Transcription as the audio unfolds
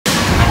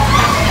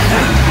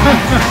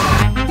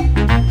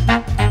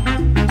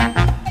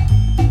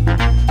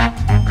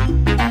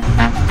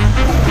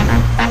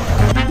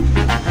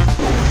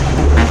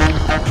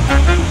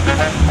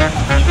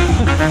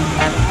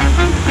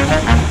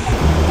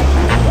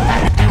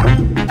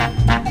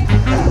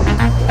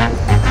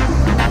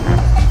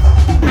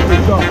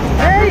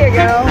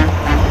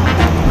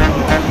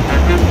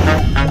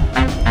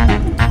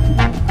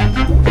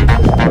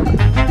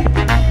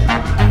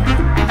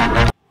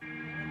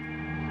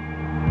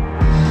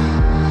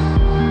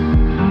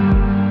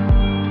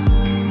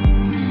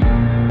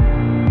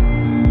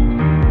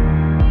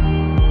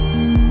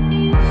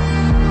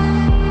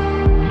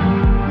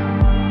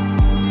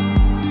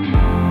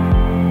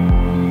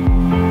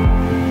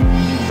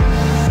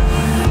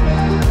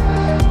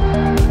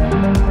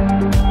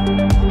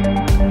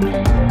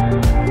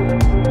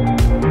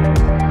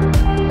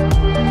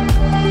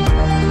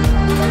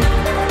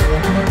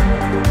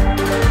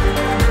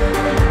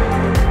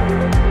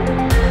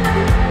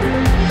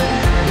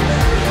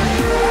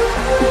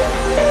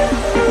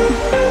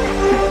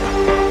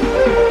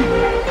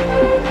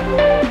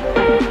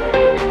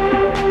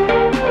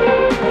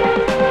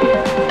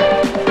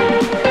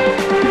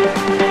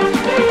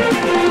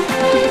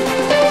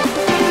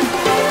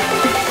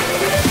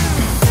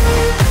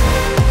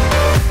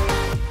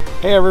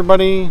Hey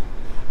everybody,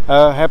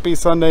 happy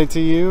Sunday to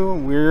you.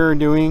 We're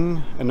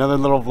doing another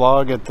little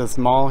vlog at this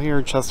mall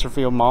here,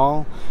 Chesterfield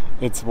Mall.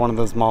 It's one of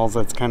those malls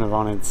that's kind of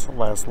on its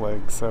last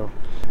leg, so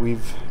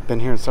we've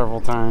been here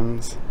several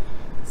times.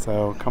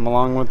 So come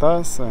along with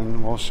us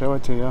and we'll show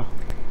it to you.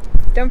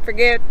 Don't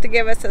forget to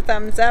give us a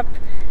thumbs up,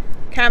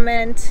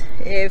 comment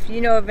if you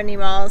know of any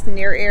malls in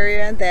your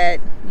area that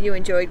you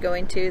enjoyed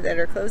going to that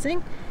are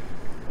closing,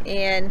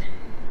 and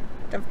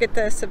don't forget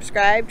to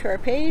subscribe to our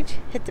page,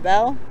 hit the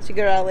bell so you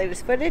get all the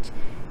latest footage.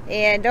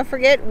 And don't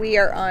forget, we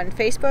are on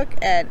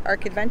Facebook at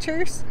Arc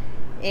Adventures,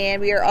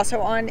 and we are also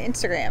on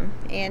Instagram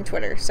and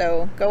Twitter.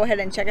 So go ahead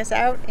and check us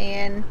out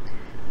and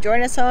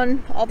join us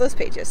on all those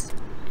pages.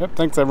 Yep,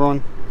 thanks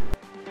everyone.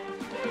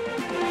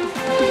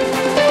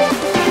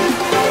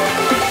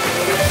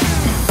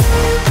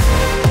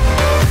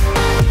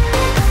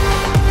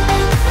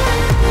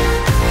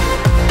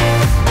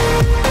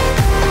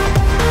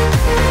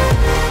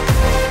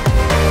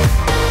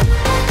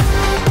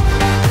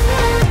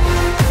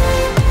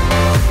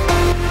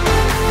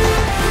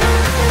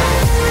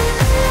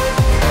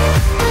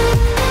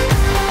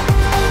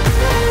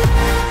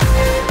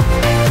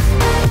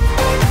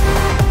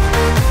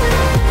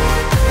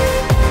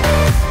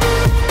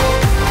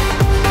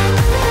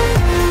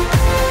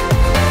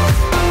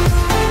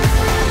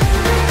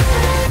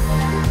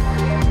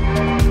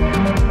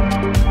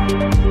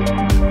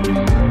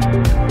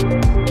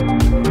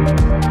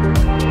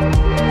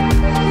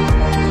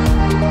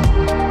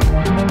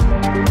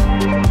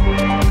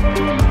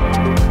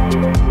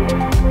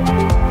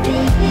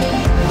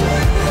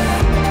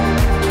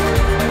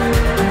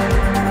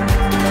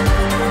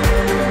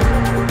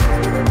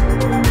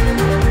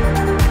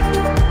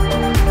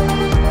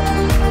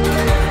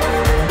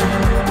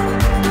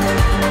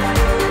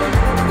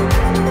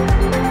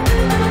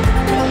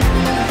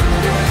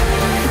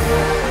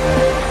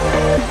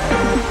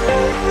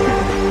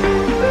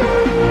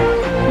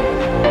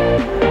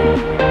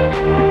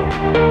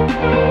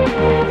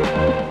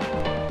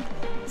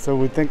 So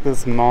we think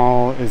this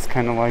mall is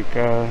kind of like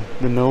the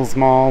Mills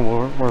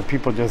Mall, where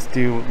people just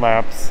do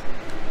laps.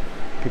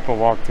 People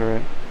walk through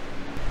it.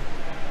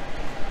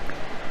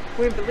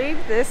 We believe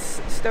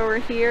this store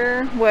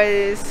here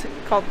was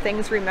called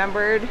Things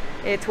Remembered.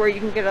 It's where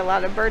you can get a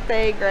lot of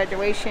birthday,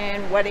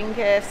 graduation, wedding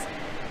gifts,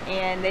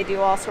 and they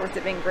do all sorts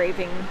of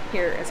engraving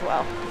here as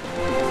well.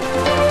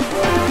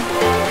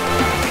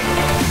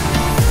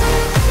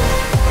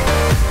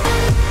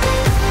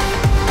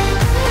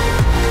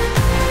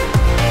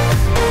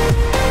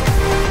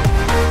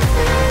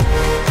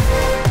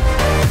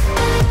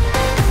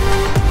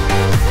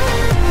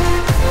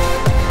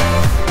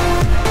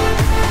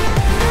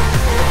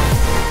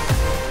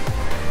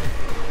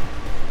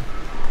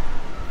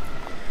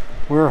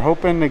 We were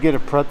hoping to get a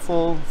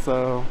pretzel,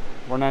 so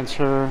we're not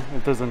sure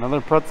if there's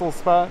another pretzel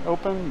spot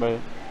open, but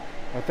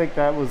I think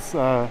that was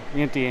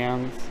Auntie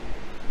Anne's.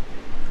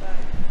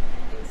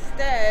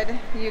 Instead,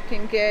 you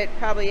can get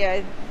probably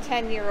a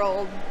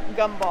 10-year-old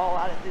gumball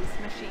out of these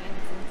machines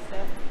and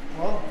stuff.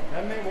 Well,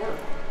 that may work.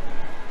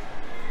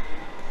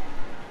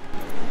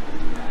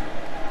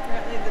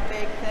 Apparently the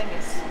big thing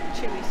is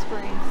Chewy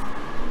Springs.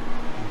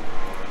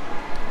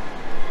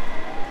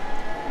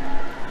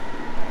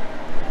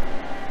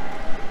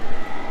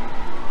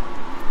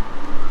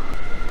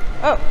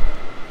 Oh,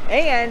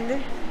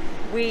 and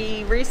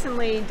we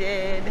recently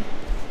did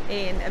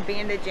an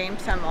abandoned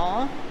Jamestown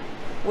Mall,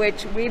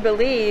 which we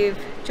believe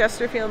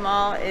Chesterfield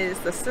Mall is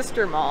the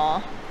sister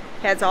mall.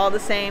 Has all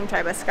the same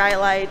type of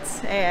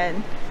skylights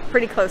and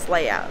pretty close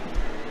layout.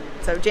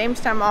 So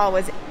Jamestown Mall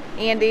was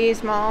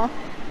Andy's mall.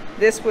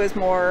 This was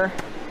more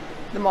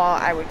the mall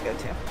I would go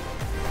to.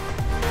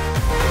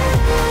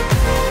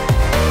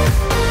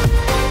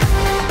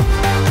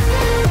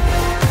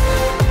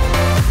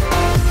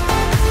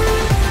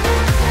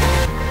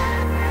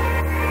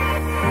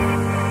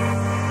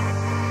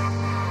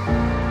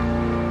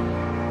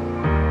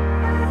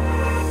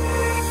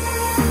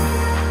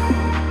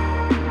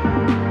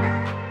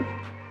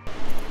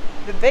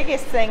 The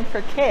biggest thing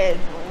for kids,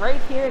 right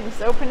here in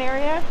this open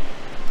area,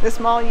 this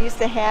mall used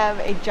to have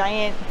a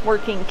giant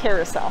working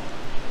carousel.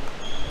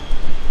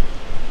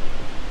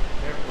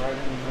 Yep, right in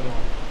the middle.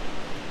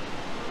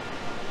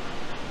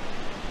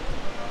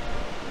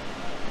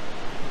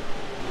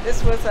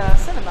 This was a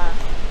Cinnabon.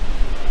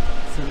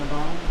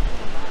 Cinnabon?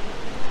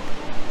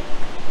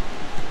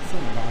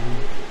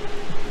 Cinnabon.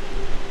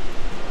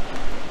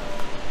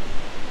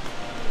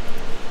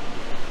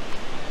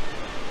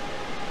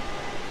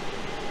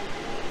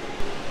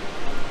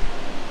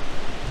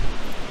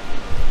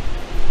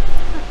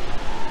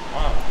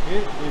 It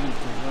is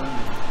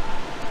deserted.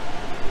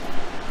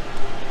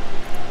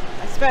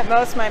 I spent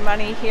most of my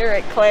money here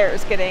at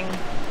Claire's getting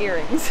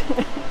earrings.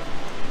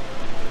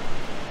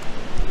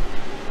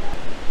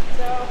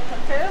 So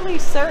I'm fairly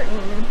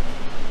certain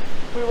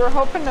we were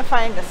hoping to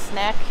find a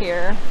snack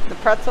here. The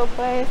pretzel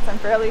place, I'm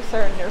fairly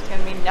certain there's going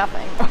to be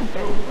nothing open.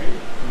 Oh, wait,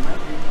 there might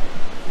be.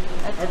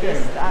 That's okay,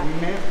 we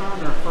may have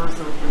found our first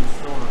open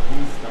store,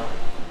 B-Stock.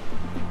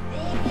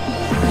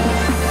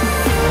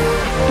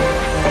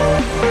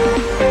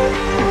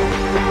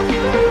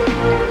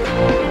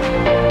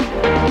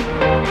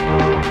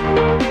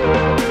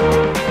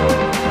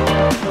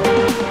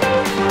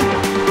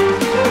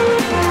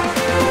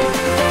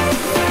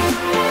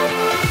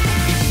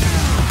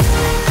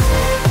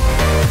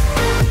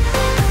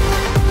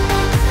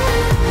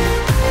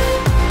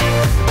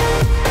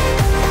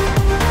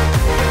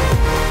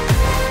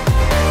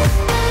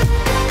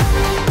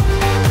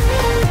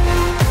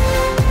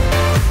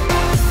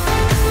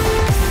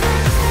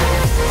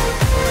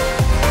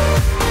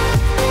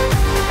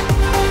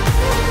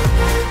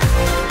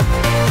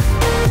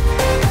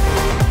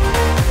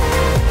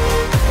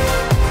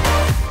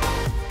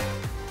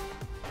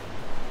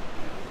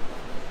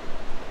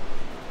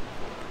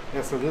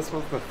 Yeah, so this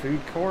was the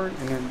food court,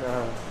 and it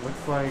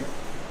looks like,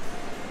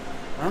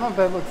 I don't know if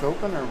that looks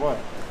open or what.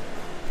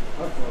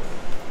 Looks open.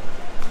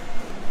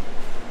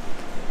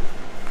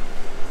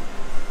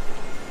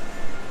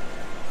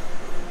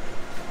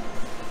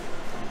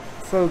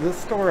 So this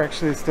store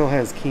actually still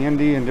has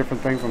candy and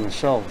different things on the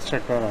shelves.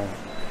 Check that out.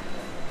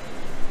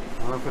 I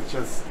don't know if it's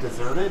just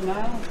deserted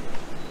now.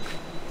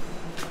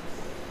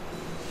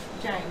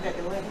 Giant bag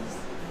of wings.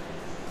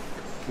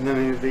 And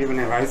then they even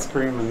have ice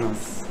cream in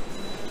this.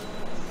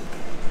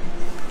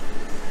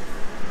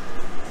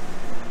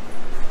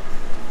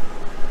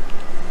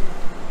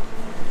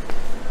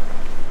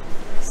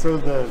 So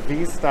the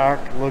V-Stock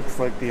looks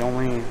like the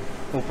only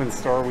open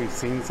store we've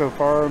seen so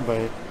far,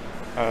 but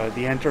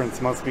the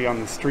entrance must be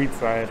on the street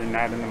side and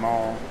not in the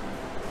mall.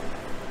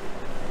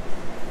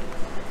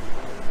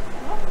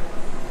 Well,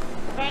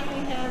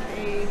 finally have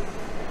a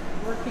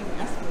working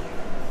escalator.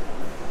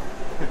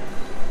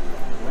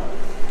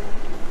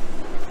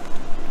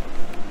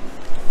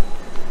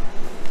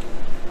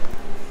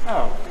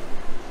 Oh,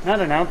 not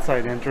an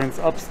outside entrance,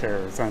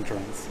 upstairs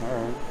entrance.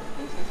 All right.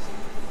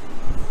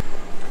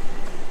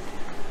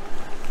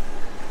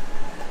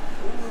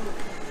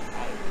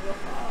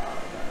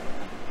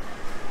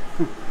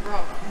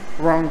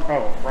 Wrong.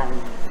 Oh, wrong.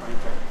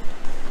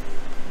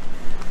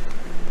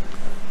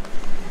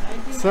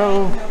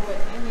 So,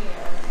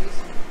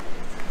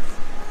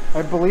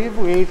 I believe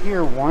we ate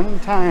here one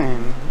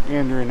time,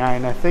 Andrew and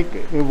I think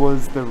it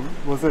was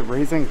was it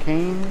Raising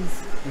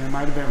Cane's? And it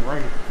might have been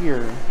right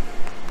here.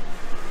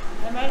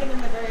 That might have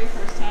been the very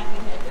first time we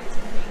had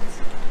Raising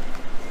Cane's.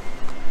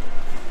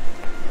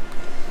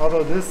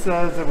 Although this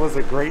says it was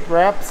a Great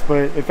Wraps,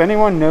 but if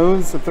anyone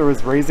knows if there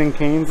was Raising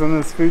Cane's in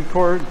this food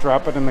court,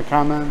 drop it in the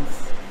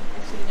comments.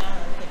 Actually, now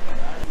I'm thinking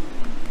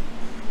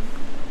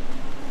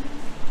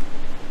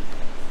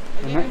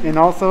about it. And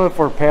also, if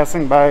we're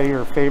passing by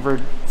your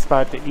favorite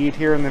spot to eat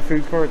here in the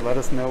food court, let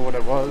us know what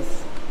it was.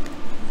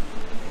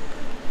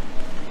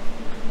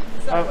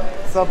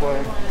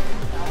 Subway.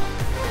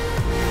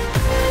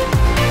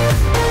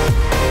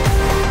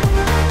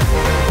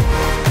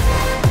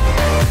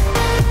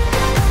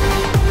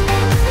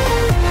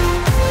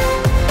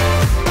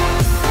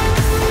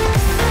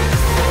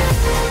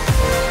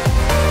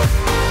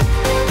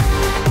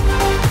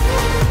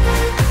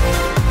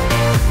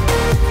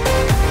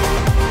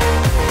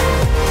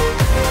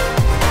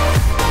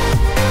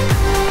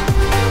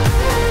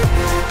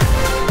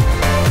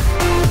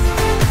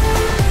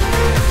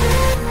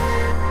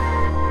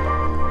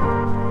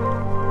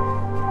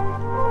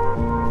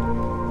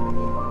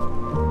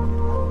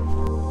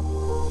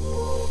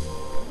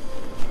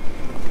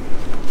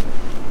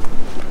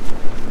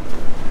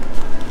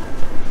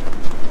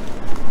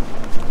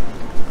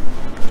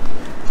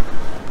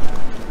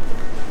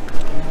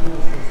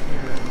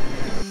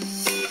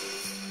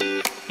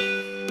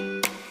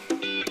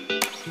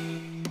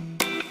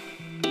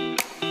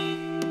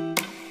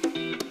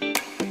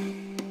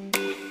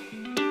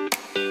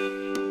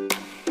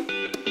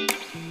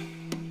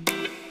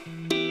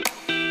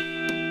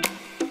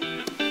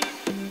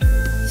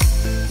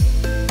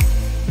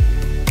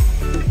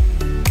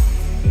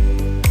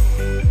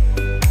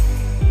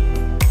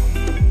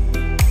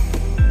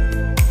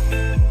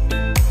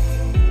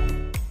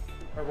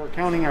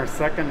 Counting our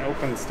second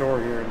open store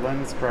here,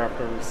 Lens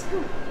Crafters.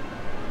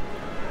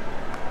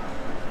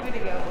 Way to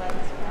go,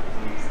 Lens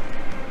Crafters.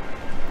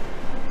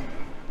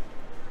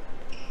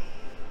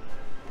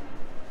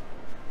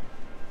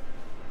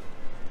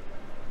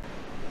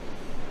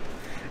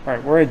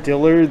 Alright, we're at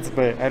Dillard's,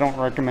 but I don't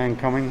recommend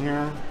coming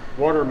here.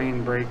 Water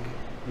main break.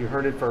 You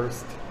heard it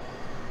first.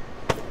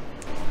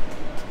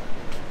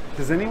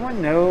 Does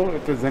anyone know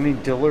if there's any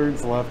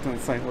Dillard's left in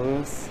St.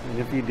 Louis? And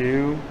if you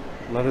do,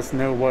 let us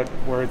know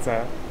where it's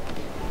at.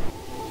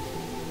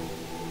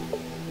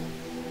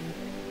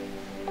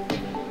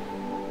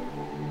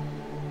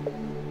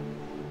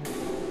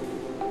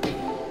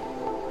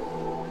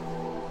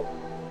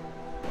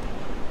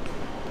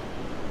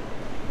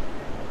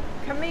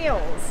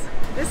 Camille's.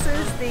 This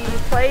is the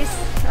place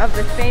of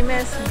the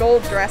famous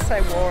gold dress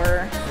I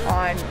wore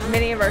on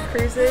many of our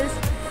cruises.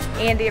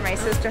 Andy and my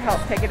sister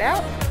helped pick it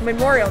out.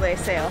 Memorial Day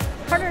sale.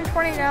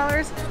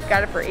 $120,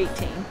 got it for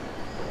 $18.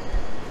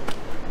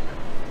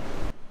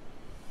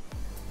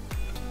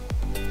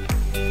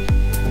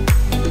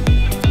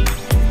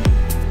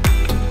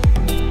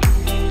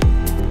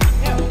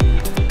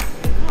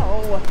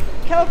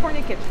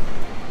 California Kitchen.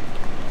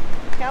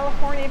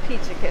 California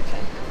Pizza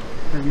Kitchen.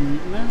 Have you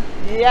eaten that?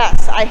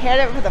 Yes, I had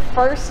it for the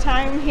first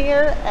time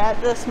here at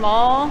this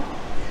mall.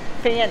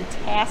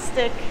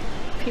 Fantastic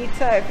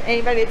pizza. If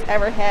anybody's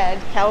ever had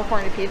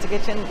California Pizza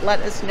Kitchen, let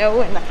us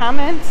know in the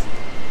comments.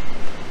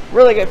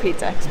 Really good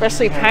pizza,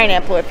 especially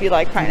pineapple if you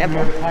like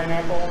pineapple. You have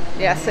pineapple?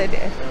 Yes, I do.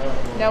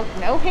 Nope,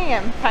 no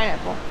ham,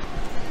 pineapple.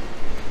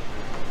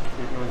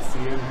 Can't really see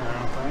it here, I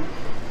don't think.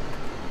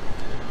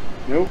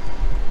 Nope.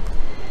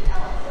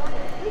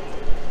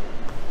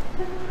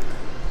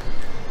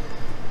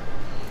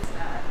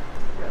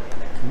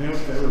 Nope,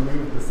 they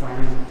removed the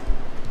sign.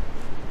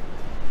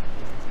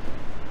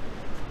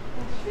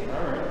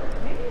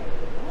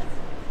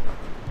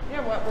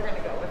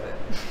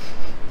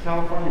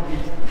 California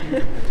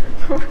pizza.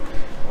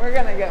 We're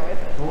gonna go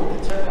with it. Well, we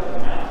can check out the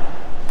map.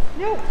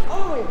 No,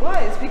 oh, it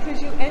was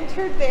because you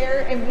entered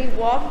there and we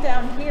walked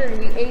down here and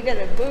we ate at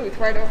a booth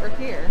right over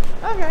here.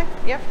 Okay,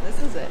 yep, this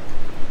is it.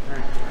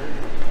 Alright,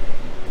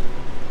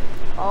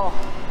 Oh,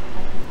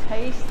 I can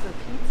taste the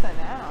pizza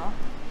now.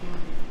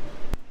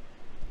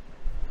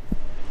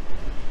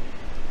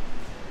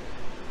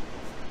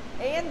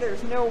 And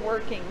there's no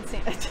working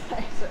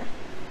sanitizer.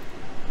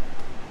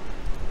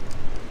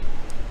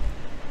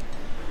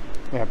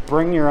 yeah,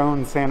 bring your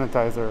own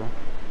sanitizer.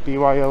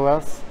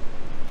 BYOS.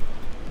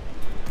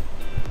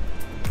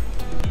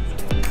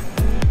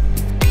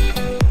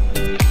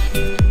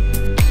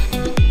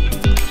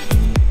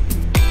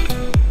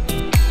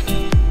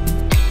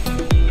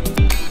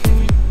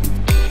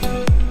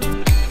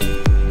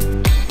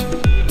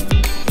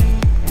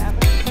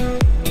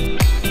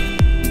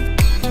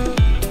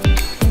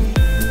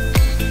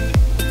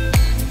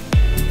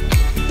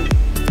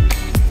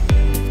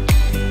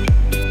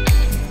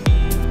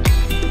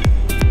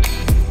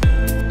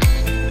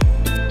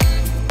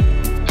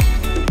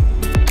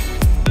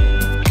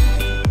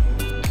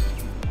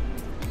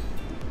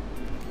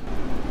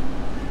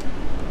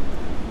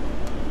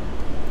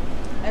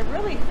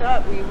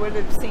 We would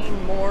have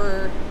seen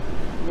more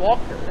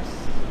walkers.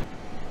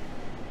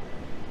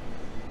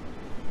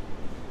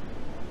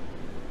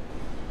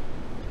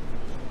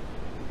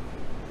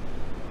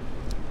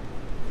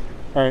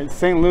 Alright,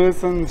 St.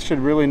 Louisans should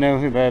really know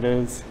who that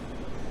is.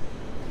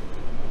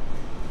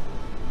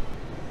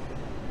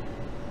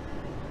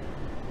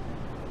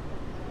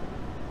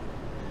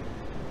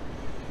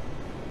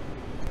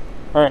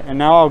 Alright, and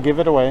now I'll give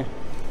it away.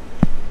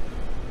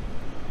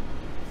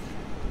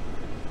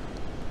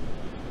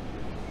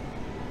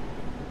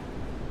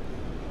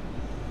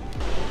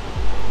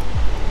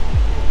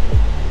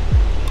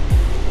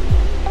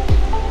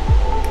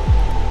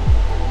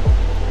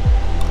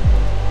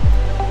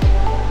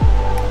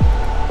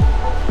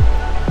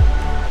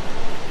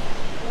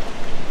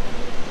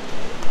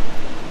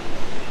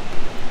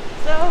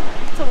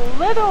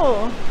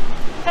 Little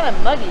kind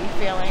of muggy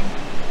feeling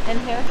in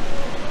here.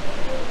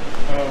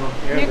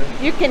 Oh,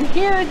 yeah. You can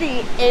hear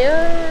the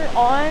air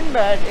on,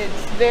 but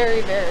it's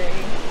very, very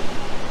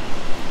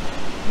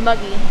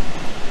muggy.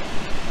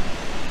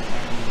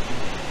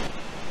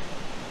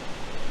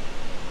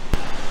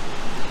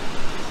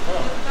 The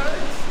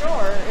third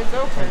store is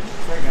open.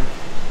 Second.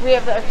 We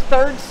have the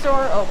third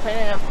store open,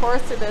 and of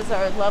course it is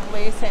our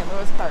lovely St.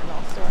 Louis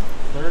Cardinal store.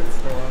 Third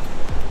store.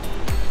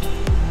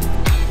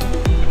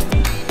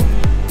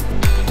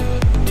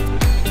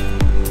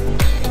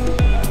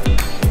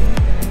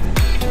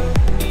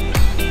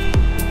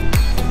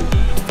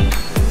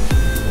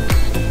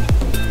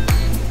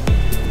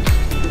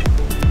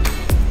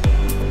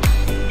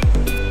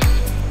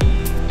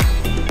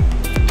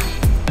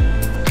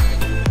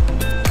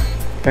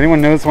 If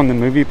anyone knows when the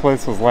movie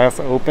place was last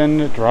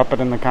opened, drop it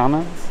in the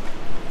comments.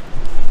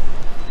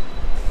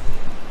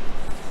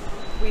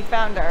 We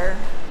found our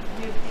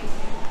new painting.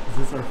 Is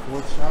this our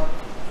fourth shop?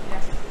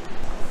 Yes.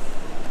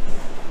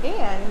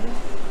 And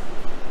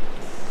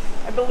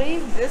I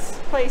believe this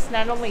place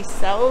not only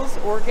sells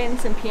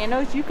organs and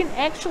pianos, you can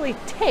actually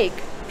take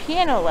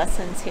piano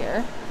lessons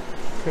here.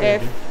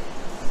 Good.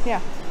 Yeah.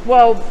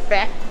 Well,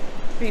 back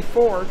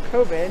before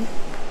COVID,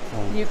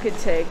 you could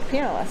take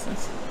piano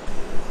lessons.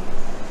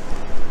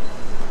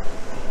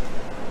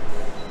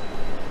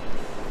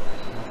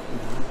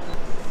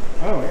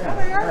 Oh yeah. Oh,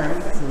 they are. All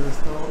right, so they're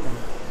still open.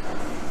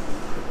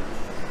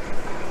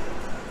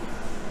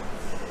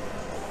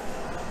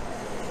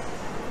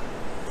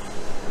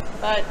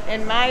 But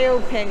in my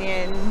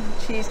opinion,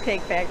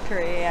 Cheesecake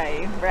Factory,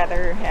 I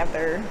rather have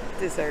their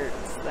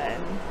desserts than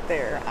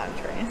their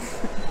entrees.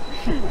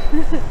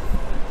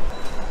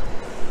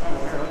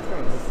 Oh, let's go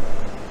to this side.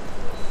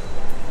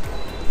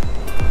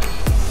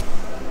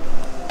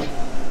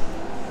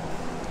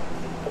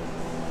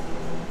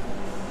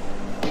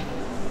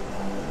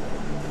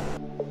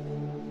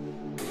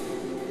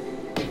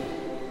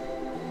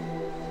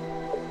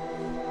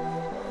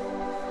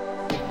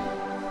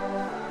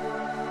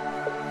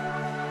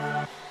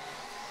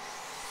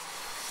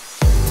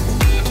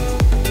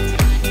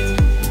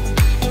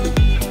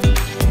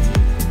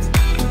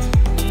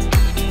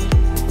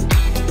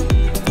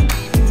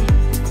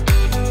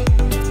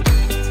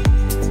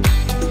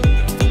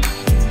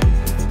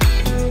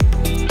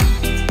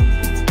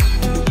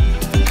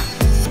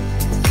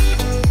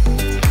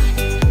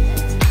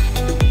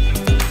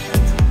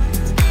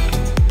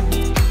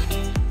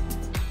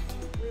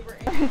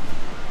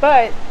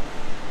 But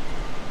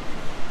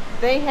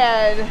they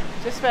had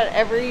just about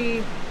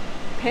every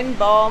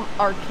pinball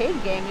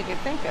arcade game you could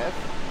think of.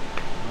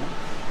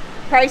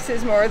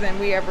 Prices more than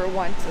we ever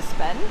want to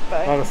spend,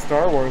 but A lot of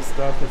Star Wars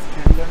stuff. Is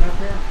Ken done up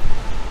here?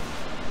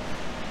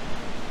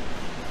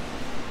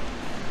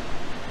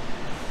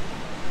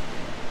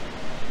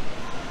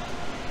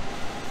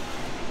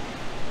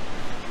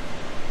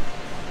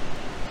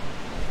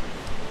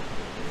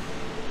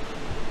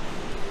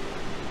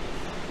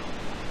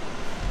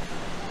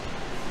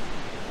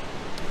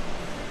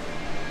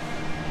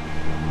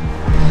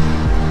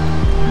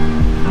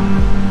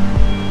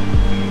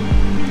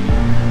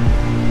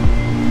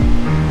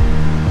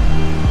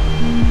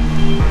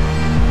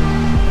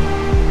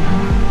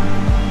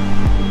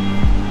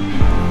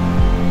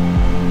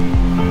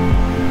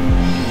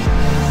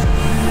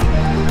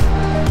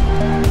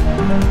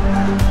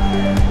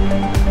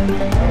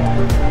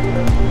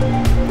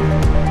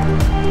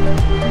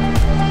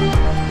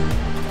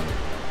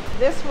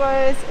 this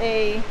was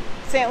a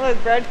St. Louis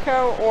Bread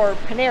Co. or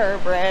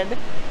Panera Bread,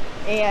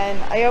 and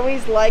I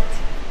always liked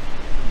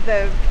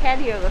the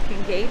patio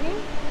looking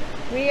gating.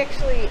 We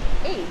actually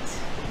ate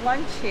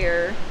lunch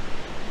here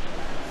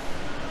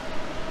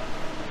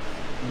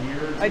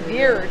a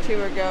year or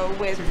two ago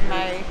with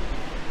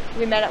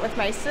we met up with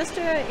my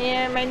sister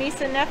and my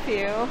niece and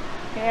nephew,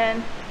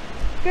 and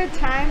good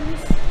times.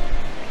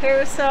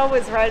 Carousel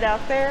was right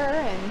out there,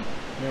 and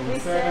we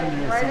sat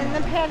right in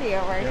the patio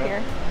right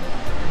here.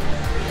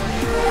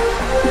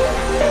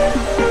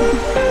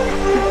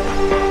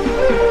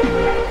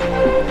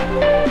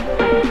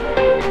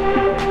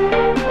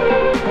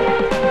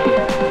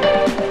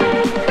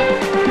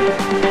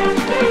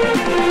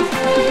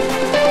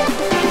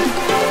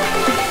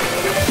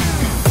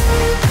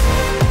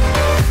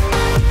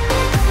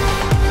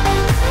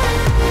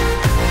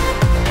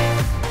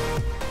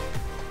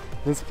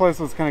 This place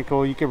was kind of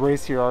cool. You could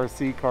race your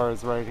RC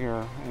cars right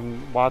here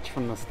and watch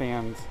from the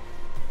stands.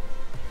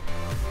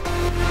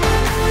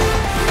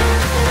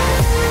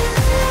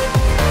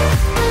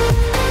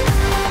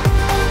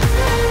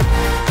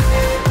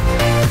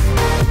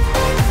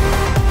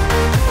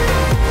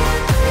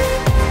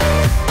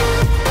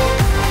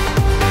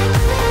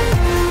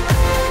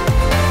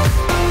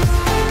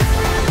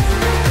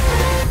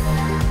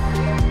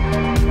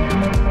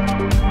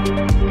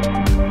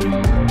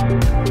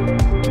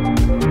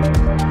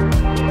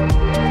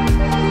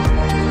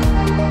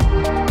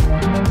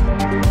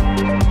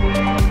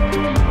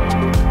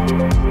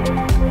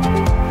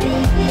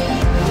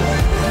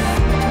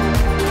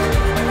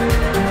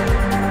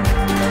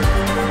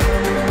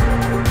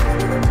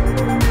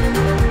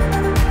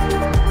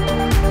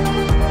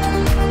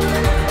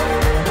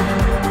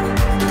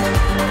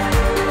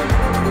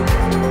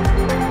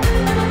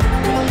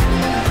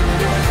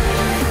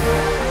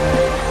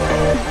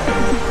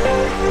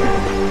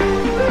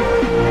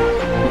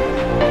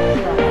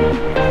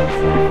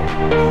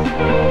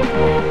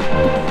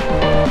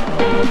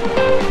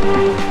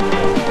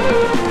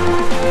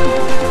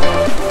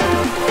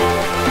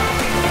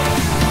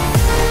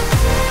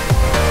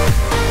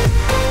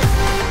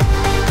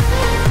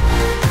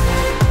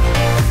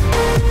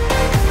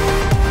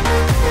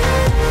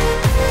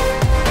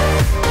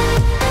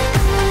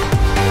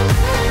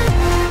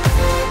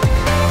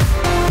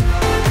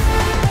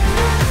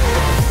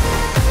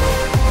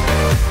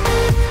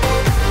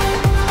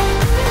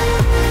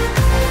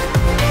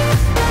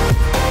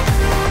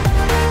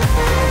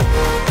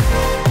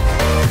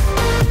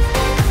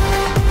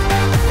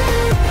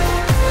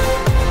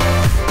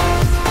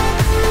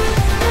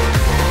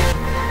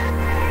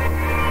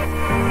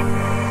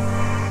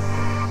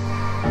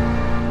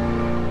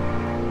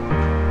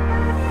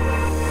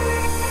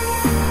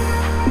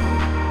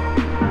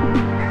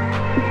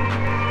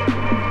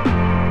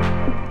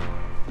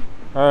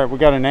 All right, we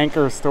got an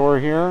anchor store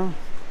here.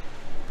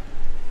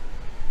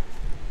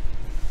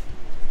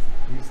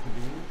 Used to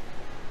be.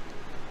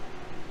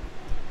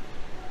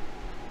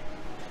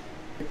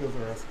 I think those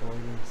are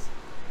escalators.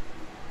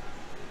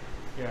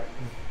 Yeah.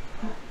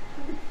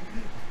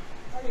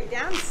 Okay,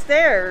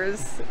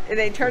 downstairs,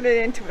 they turned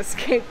it into a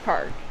skate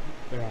park.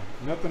 Yeah,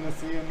 nothing to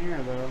see in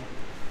here though.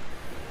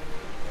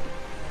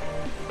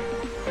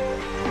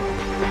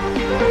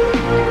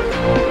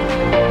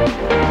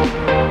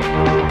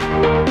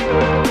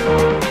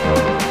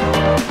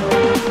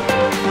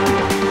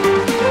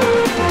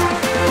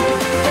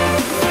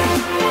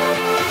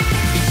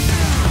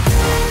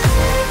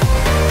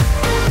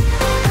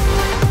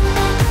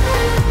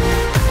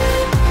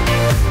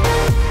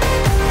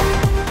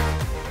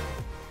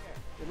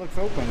 It looks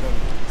open, doesn't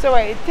it? So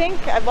I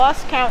think I've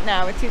lost count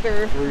now. It's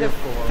either the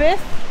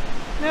fifth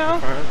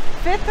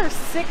or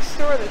sixth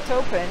store that's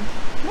open.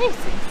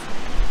 Macy's.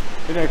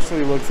 It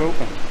actually looks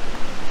open.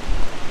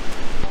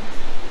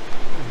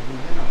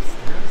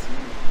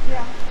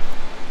 Yeah.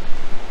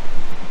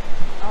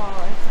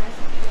 Oh, it's nice.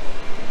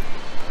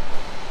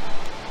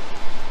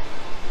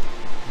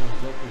 I'm not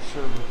exactly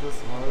sure what this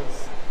was.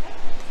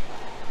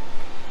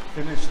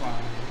 Finish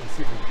line. Let's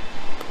see.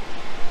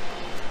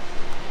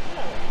 Oh,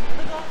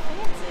 look all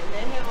fancy. They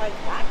have like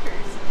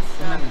lockers and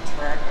stuff. And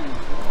track on the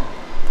floor.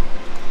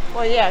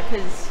 Well, yeah,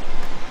 because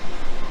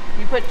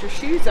you put your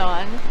shoes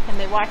on and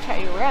they watch how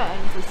you run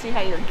to see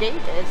how your gait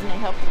is, and they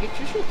help you get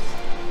your shoes.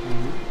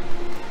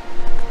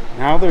 Mm-hmm.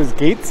 Now there's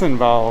gates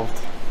involved.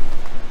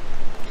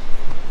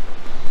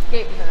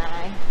 Gate with an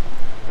eye.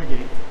 A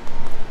gate.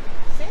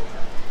 Santa.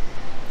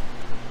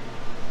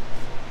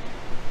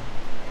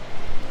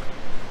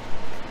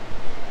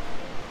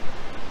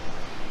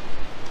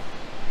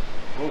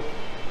 Whoa.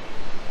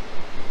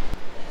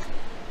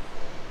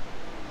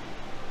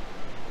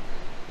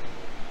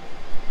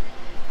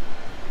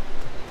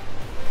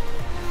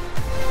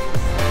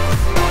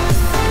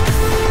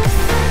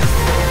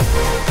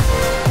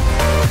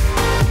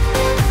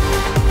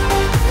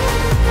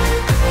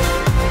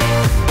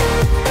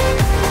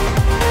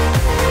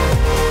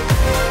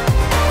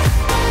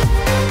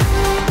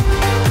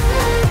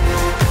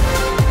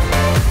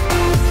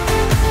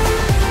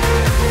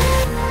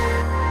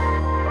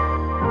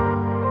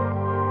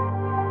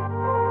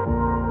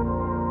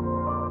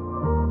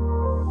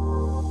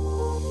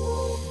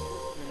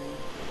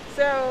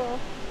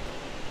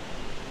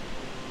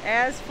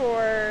 as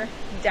for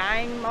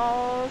dying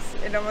malls,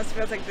 it almost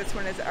feels like this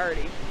one is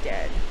already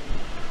dead.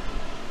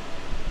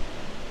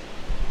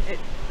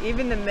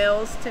 Even the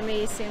mills to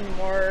me seem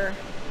more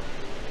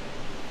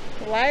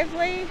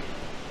lively.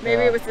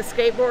 Maybe it was the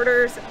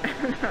skateboarders.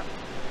 I don't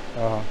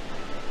know.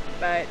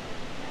 But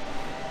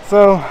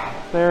so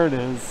there it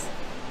is.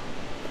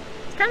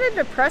 It's kind of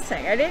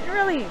depressing. I didn't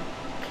really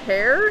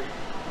care.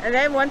 And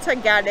then once I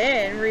got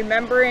in,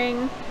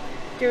 remembering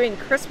doing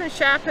Christmas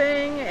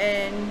shopping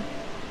and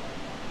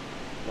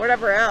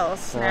whatever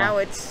else, now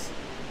it's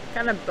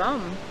kind of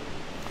bum.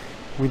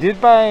 We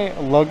did buy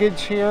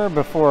luggage here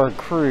before our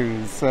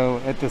cruise. So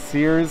at the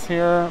Sears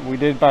here, we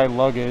did buy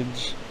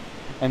luggage.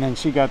 And then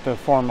she got the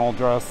formal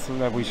dress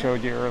that we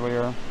showed you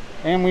earlier.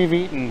 And we've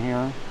eaten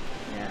here.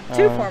 Yeah,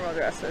 two formal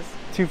dresses.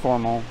 Two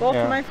formal. Both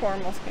of my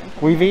formals came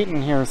from We've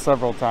eaten here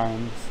several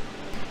times.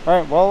 All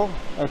right, well,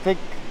 I think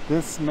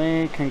this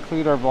may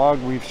conclude our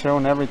vlog. We've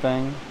shown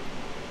everything.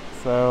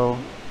 So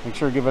make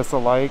sure to give us a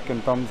like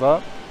and thumbs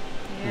up.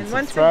 And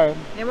subscribe.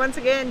 And once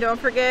again, don't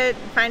forget,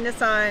 find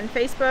us on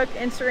Facebook,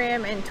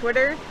 Instagram, and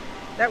Twitter.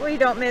 That way you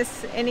don't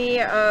miss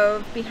any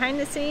of behind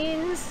the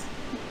scenes,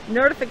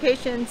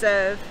 notifications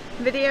of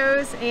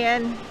videos,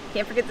 and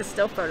can't forget the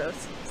still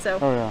photos. So.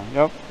 Oh yeah,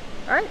 yep.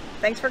 All right,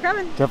 thanks for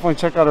coming. Definitely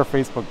check out our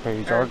Facebook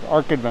page,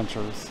 Arc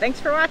Adventures. Thanks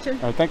for watching.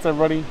 All right, thanks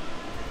everybody.